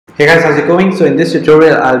Hey guys, how's it going? So in this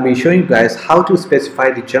tutorial I'll be showing you guys how to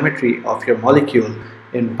specify the geometry of your molecule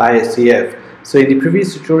in PySCF. So in the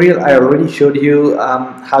previous tutorial I already showed you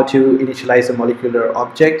how to initialize a molecular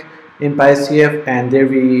object in PySCF, and there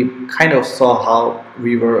we kind of saw how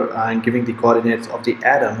we were giving the coordinates of the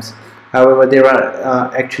atoms. However, there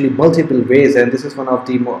are actually multiple ways, and this is one of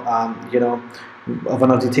the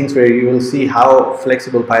one of the things where you will see how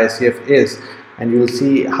flexible PySCF is, and you will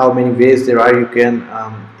see how many ways there are you can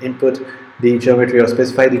input the geometry or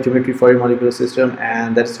specify the geometry for your molecular system,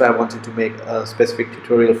 and that's why I wanted to make a specific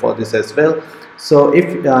tutorial for this as well. So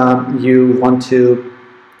if you want to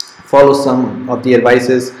follow some of the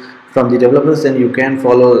advices from the developers, then you can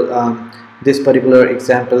follow this particular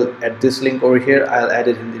example at this link over here. I'll add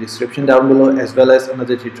it in the description down below, as well as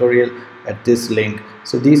another tutorial at this link.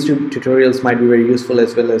 So these two tutorials might be very useful,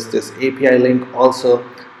 as well as this API link also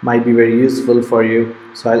might be very useful for you.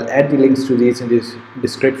 So I'll add the links to these in this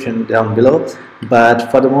description down below. But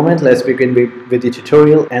for the moment, let's begin with the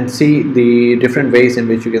tutorial and see the different ways in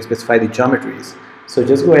which you can specify the geometries. So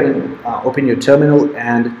just go ahead and open your terminal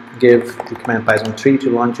and give the command Python 3 to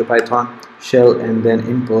launch your Python shell, and then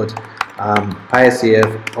import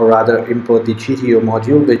PySCF, or rather import the GTO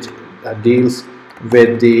module, which deals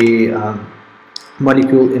with the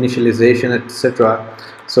molecule initialization, etc.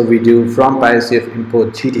 So we do from PySCF import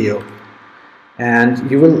GTO, and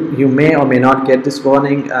you may or may not get this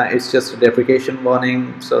warning. It's just a deprecation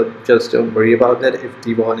warning, so just don't worry about that if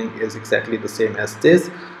the warning is exactly the same as this,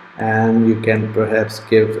 and you can perhaps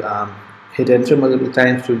hit enter multiple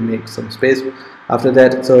times to make some space after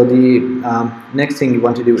that. So the next thing you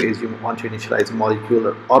want to do is you want to initialize a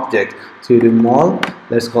molecular object. So you do mol,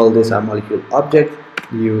 let's call this our molecule object.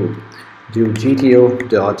 You do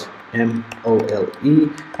gto.mole,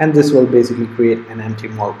 and this will basically create an empty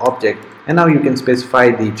mol object. And now you can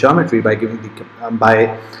specify the geometry by giving the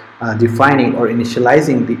defining or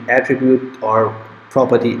initializing the attribute or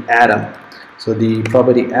property atom. So the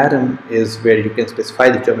property atom is where you can specify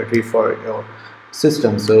the geometry for your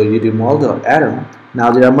system. So you do mol.atom.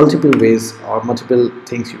 Now there are multiple ways or multiple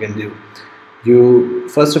things you can do.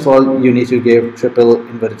 First of all, you need to give triple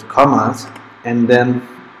inverted commas, and then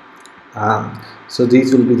so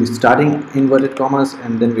these will be the starting inverted commas,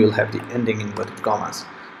 and then we will have the ending inverted commas.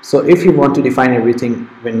 So if you want to define everything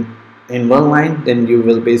in one line, then you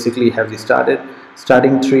will basically have the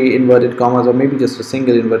starting 3 inverted commas, or maybe just a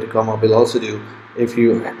single inverted comma will also do if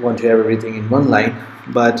you want to have everything in one line.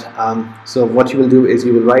 But so what you will do is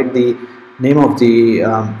you will write the name of the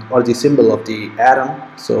or the symbol of the atom,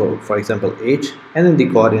 so for example H, and then the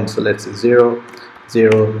coordinates. So let's say 0,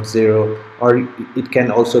 0, 0, or it can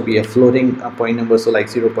also be a floating point number, so like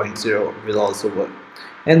 0.0 will also work.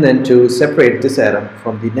 And then to separate this atom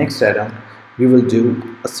from the next atom, you will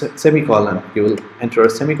do a semicolon. You will enter a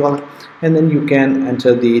semicolon, and then you can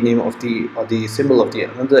enter the name of the symbol of the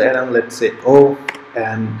another atom, let's say O,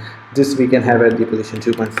 and this we can have at the position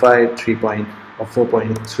 2.5, 3 or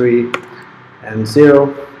 4.3 and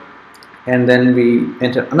 0, and then we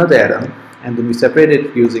enter another atom, and then we separate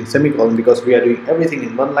it using semicolon, because we are doing everything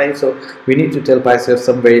in one line. So we need to tell PySCF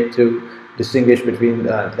some way to distinguish between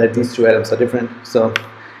that these two atoms are different. So,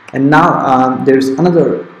 and now there's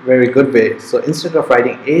another very good way. So instead of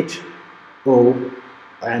writing H, O,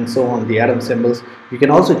 and so on, the atom symbols, you can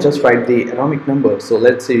also just write the atomic number. So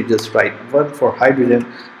let's say you just write 1 for hydrogen,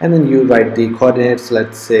 and then you write the coordinates,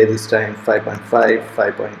 let's say this time 5.5,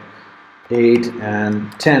 5.8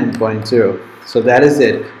 and 10.0. So that is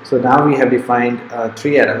it. So now we have defined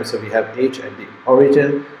 3 atoms. So we have H at the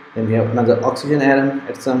origin, then we have another oxygen atom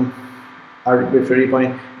at some arbitrary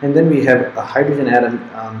point, and then we have a hydrogen atom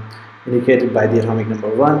indicated by the atomic number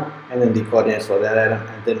 1, and then the coordinates for that atom,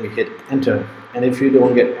 and then we hit enter. And if you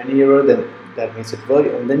don't get any error, then that means it worked.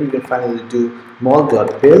 And then you can finally do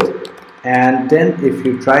mol.build, and then if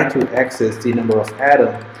you try to access the number of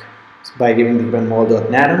atoms by giving the command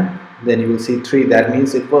mol.atom, then you will see 3. That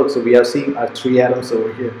means it works. So we are seeing our 3 atoms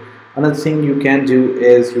over here. Another thing you can do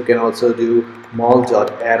is you can also do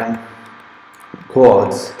mol.atom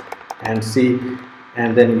coords and see,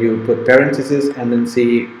 and then you put parentheses and then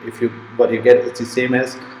see if what you get is the same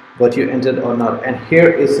as what you entered or not. And here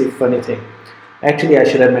is the funny thing. Actually, I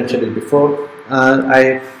should have mentioned it before.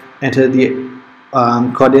 I entered the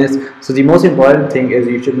coordinates. So the most important thing is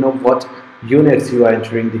you should know what units you are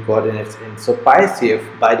entering the coordinates in. So PySCF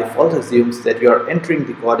by default assumes that you are entering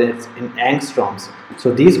the coordinates in angstroms. So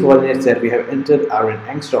these coordinates that we have entered are in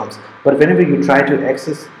angstroms. But whenever you try to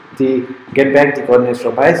access get back the coordinates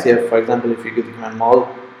from PySCF, for example, if you give the command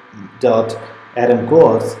mol.atom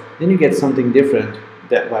coords, then you get something different.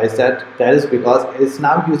 Why is that? That is because it's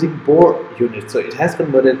now using Bohr units. So it has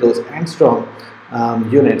converted those angstrom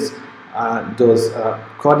units, those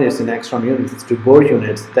coordinates in angstrom units to Bohr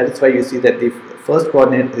units. That is why you see that the first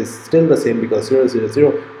coordinate is still the same because 0, 0,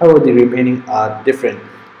 0. However, the remaining are different.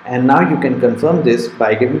 And now you can confirm this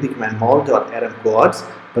by giving the command mol.atom coords,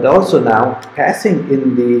 but also now passing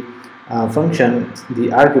in the function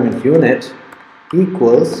the argument unit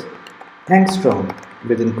equals angstrom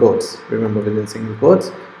within quotes, remember within single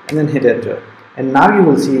quotes, and then hit enter. And now you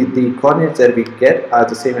will see the coordinates that we get are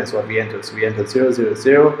the same as what we entered. So we entered 0, 0,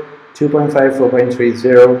 0, 2.5,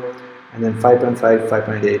 4.30, and then 5.5,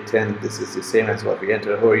 5.8, 10. This is the same as what we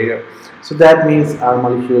entered over here. So that means our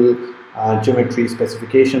molecule geometry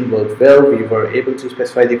specification worked well. We were able to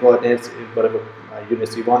specify the coordinates in whatever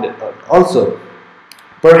units we wanted. Also,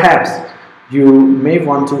 perhaps you may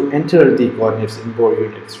want to enter the coordinates in Bohr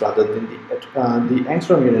units rather than the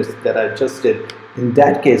angstrom units that I just did. In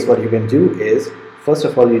that case, what you can do is, first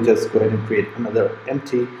of all, you just go ahead and create another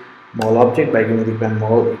empty mol object by giving the command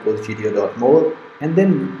mol equals gdo.mol, and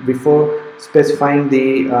then before specifying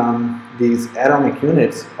the these atomic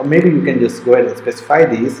units, or maybe you can just go ahead and specify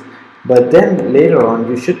these, but then later on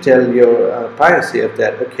you should tell your PySCF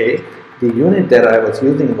that okay, the unit that I was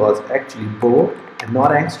using was actually Bohr and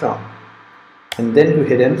not angstrom. And then you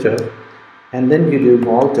hit enter, and then you do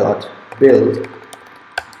mol.build,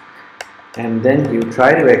 and then you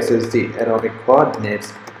try to access the atomic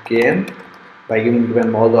coordinates again by giving the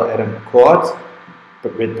command mol.atom coords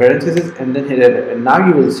but with parentheses, and then hit enter. And now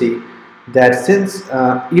you will see that since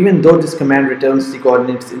even though this command returns the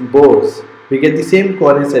coordinates in Bohrs, we get the same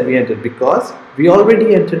coordinates that we entered because we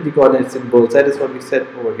already entered the coordinates in Bohrs. That is what we said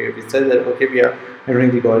over here. We said that okay, we are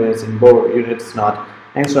entering the coordinates in Bohr units, not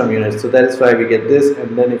angstrom units. So that is why we get this.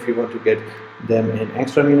 And then if you want to get them in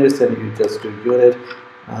angstrom units, then you just do unit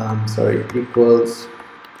equals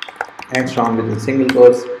angstrom within single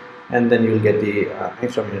quotes, and then you'll get the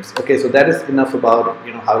angstrom units. Okay, so that is enough about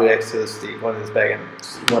how to access the coordinates back and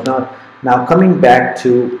whatnot. Now coming back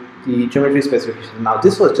to the geometry specification. Now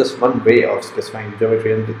this was just one way of specifying the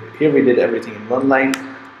geometry, and here we did everything in one line.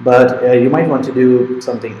 But you might want to do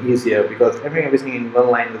something easier, because everything in one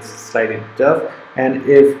line is slightly tough. And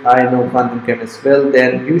if I know quantum chemists well,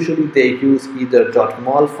 then usually they use either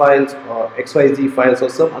 .mol files or XYZ files or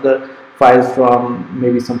some other files from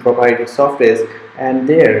maybe some proprietary softwares. And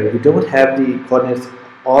there you don't have the coordinates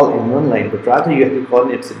all in one line, but rather you have the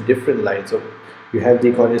coordinates in different lines. So you have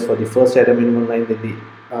the coordinates for the first atom in one line, then the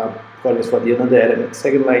coordinates for the another atom in the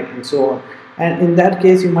second line, and so on. And in that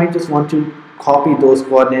case, you might just want to copy those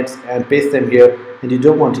coordinates and paste them here, and you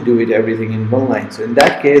don't want to do it everything in one line. So in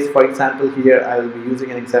that case, for example, here I will be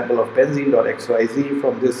using an example of benzene.xyz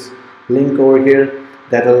from this link over here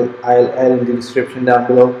that I'll add in the description down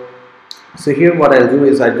below. So here what I'll do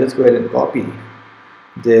is I'll just go ahead and copy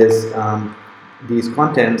this these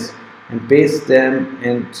contents and paste them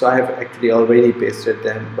in. So I have actually already pasted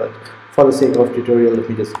them, but for the sake of tutorial, let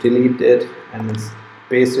me just delete it and then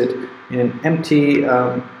paste it in an empty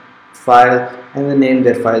file, and then name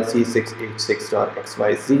that file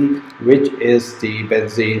c6h6.xyz, which is the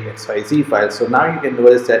benzene xyz file. So now you can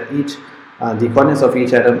notice that each the coordinates of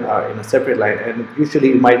each atom are in a separate line, and usually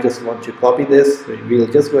you might just want to copy this. So we'll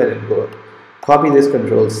just go ahead and copy this,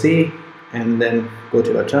 Control C, and then go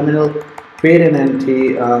to our terminal, create an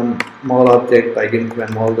empty mol object by giving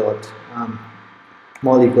command mol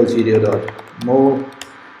equals gdo.mol,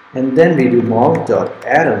 and then we do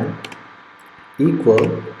mol.atom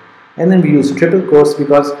equal, and then we use triple quotes,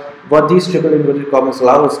 because what these triple inverted commas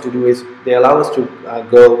allow us to do is they allow us to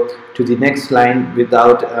go to the next line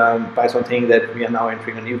without Python thinking that we are now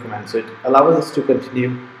entering a new command. So it allows us to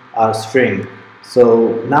continue our string.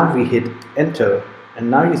 So now we hit enter, and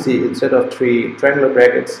now you see instead of 3 triangular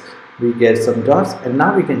brackets we get some dots, and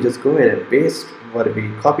now we can just go ahead and paste what we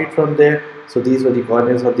copied from there. So these were the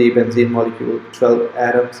coordinates of the benzene molecule, 12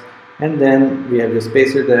 atoms, and then we have just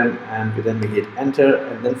pasted them, and then we hit enter,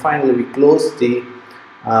 and then finally we close the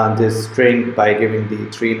this string by giving the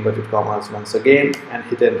 3 inverted commas once again and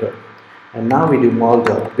hit enter. And now we do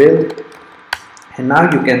mol.build, and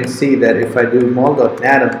now you can see that if I do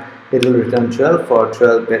mol.atom, it will return 12 for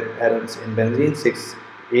 12 atoms in benzene, 6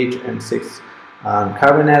 H and 6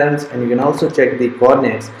 carbon atoms. And you can also check the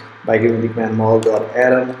coordinates by giving the command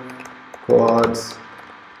mol.atom coords,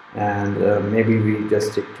 and maybe we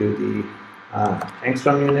just stick to the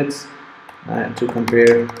angstrom units to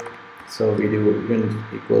compare. So we do unit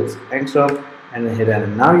equals angstrom and then hit enter.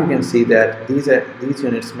 Now you can see that these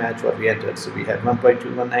units match what we entered. So we had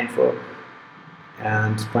 1.2194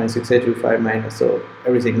 and 0.6825 minus, so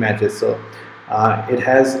everything matches. So it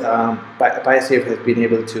has PySCF has been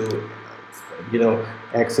able to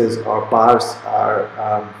access or parse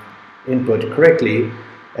our input correctly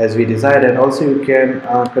as we desired, and also you can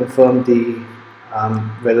confirm the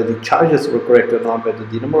whether the charges were correct or not, whether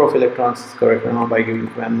the number of electrons is correct or not by giving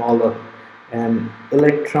command mol of an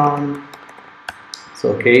electron. So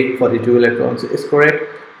okay, 42 electrons is correct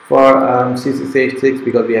for C6H6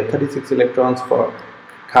 because we have 36 electrons for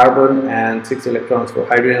carbon and 6 electrons for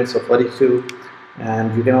hydrogen, so 42.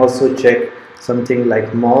 And you can also check something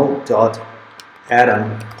like mol dot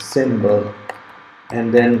atom symbol,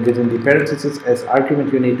 and then within the parentheses as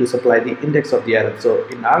argument you need to supply the index of the atom. So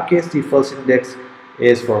in our case the first index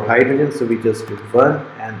is for hydrogen, so we just do 1,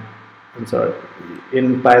 and I'm sorry,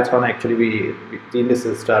 in Python actually the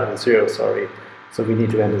indices start with 0, sorry, so we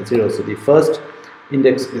need to enter 0. So the first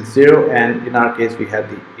index is 0, and in our case we have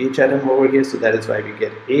the H atom over here, so that is why we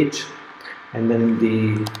get H, and then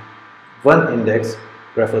the 1 index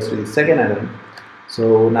refers to the second atom,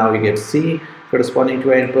 so now we get C corresponding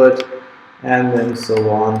to our input, and then so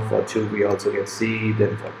on. For 2 we also get C,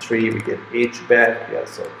 then for 3 we get H back, yeah,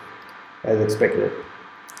 so as expected.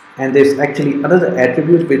 And there's actually another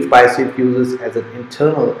attribute which PySCF uses as an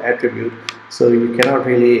internal attribute, so you cannot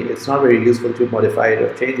really, it's not very useful to modify it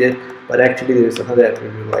or change it, but actually there is another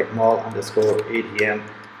attribute like mol underscore ADM,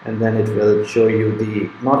 and then it will show you the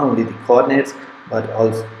not only the coordinates but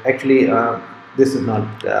also actually this is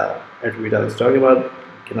not the attribute I was talking about,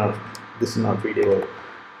 this is not readable.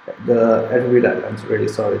 The attribute, I'm really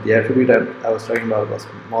sorry, the attribute I was talking about was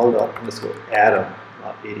mol dot underscore atom,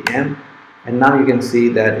 not ADM. And now you can see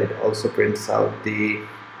that it also prints out the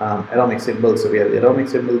atomic symbol. So we have the atomic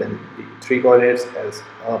symbol, then the 3 coordinates as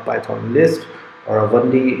a Python list or a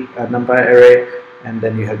 1D numpy array, and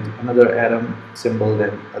then you have another atom symbol,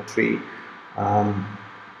 then a 3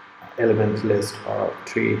 element list or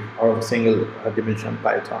 3 or a single dimensional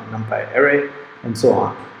Python numpy array, and so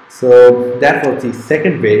on. So that was the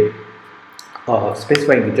second way of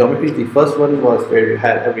specifying the geometry. The first one was where you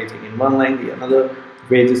had everything in one line. The another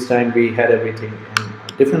way this time we had everything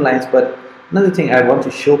in different lines. But another thing I want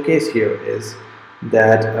to showcase here is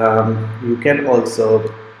that you can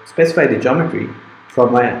also specify the geometry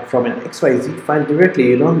from an XYZ file directly.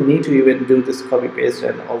 You don't need to even do this copy paste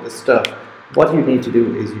and all this stuff. What you need to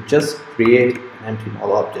do is you just create an empty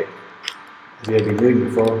mol object as we have been doing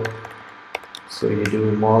before. So you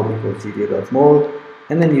do mol equals gda.mol,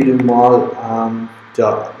 and then you do mol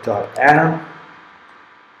dot atom,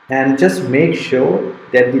 and just make sure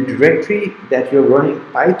that the directory that you're running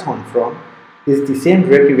Python from is the same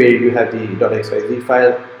directory where you have the .xyz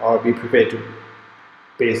file, or be prepared to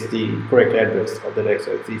paste the correct address of the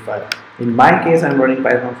 .xyz file. In my case, I'm running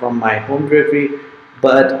Python from my home directory,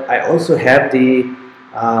 but I also have the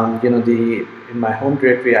in my home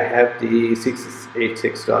directory I have the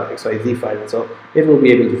 686.xyz file, so it will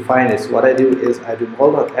be able to find it. So what I do is I do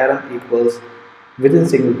mol.atom equals, within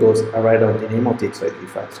single quotes I write out the name of the XYZ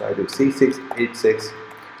file. So I do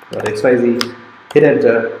c686.xyz, hit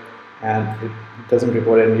enter, and it doesn't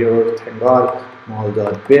report any error, thank God.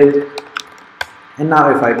 Mol.build, and now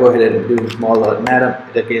if I go ahead and do mol.atom,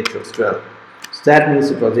 it again shows 12. So that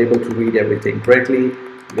means it was able to read everything correctly.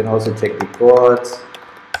 You can also check the coords,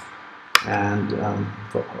 and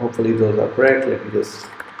hopefully those are correct. Let me just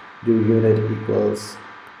do unit equals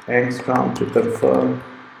angstrom to confirm.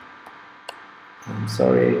 I'm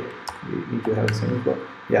sorry, we need to have a semicolon.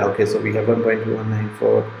 Yeah, okay, so we have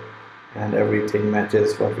 1.2194 and everything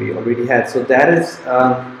matches what we already had. So that is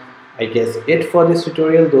I guess it for this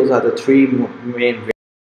tutorial. Those are the 3 main ways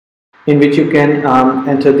in which you can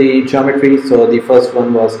enter the geometry. So the first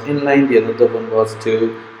one was inline, the other one was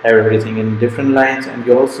to have everything in different lines, and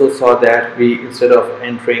you also saw that we, instead of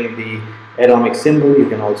entering the atomic symbol, you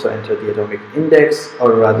can also enter the atomic index,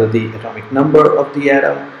 or rather the atomic number of the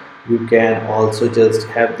atom. You can also just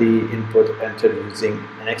have the input entered using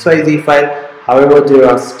an XYZ file. However, there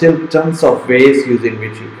are still tons of ways using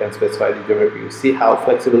which you can specify the geometry. You see how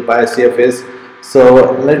flexible PySCF is.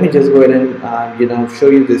 So let me just go ahead and show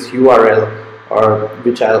you this URL, or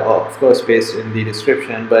which I'll of course paste in the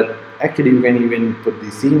description. But actually, you can even put the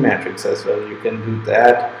Z matrix as well. You can do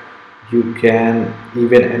that. You can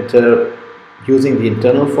even enter using the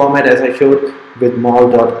internal format as I showed with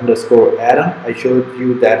mol._atom. I showed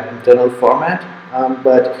you that internal format,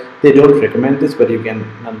 but they don't recommend this, but you can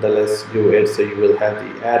nonetheless do it. So you will have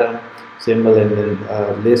the atom symbol and then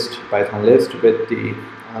list, Python list with the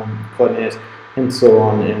coordinates and so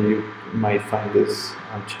on, and you might find this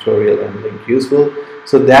tutorial and link useful.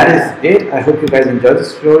 So that is it. I hope you guys enjoyed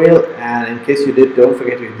this tutorial, and in case you did, don't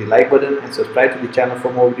forget to hit the like button and subscribe to the channel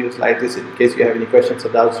for more videos like this. In case you have any questions or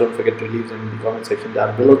doubts, don't forget to leave them in the comment section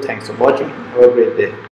down below. Thanks for watching and have a great day.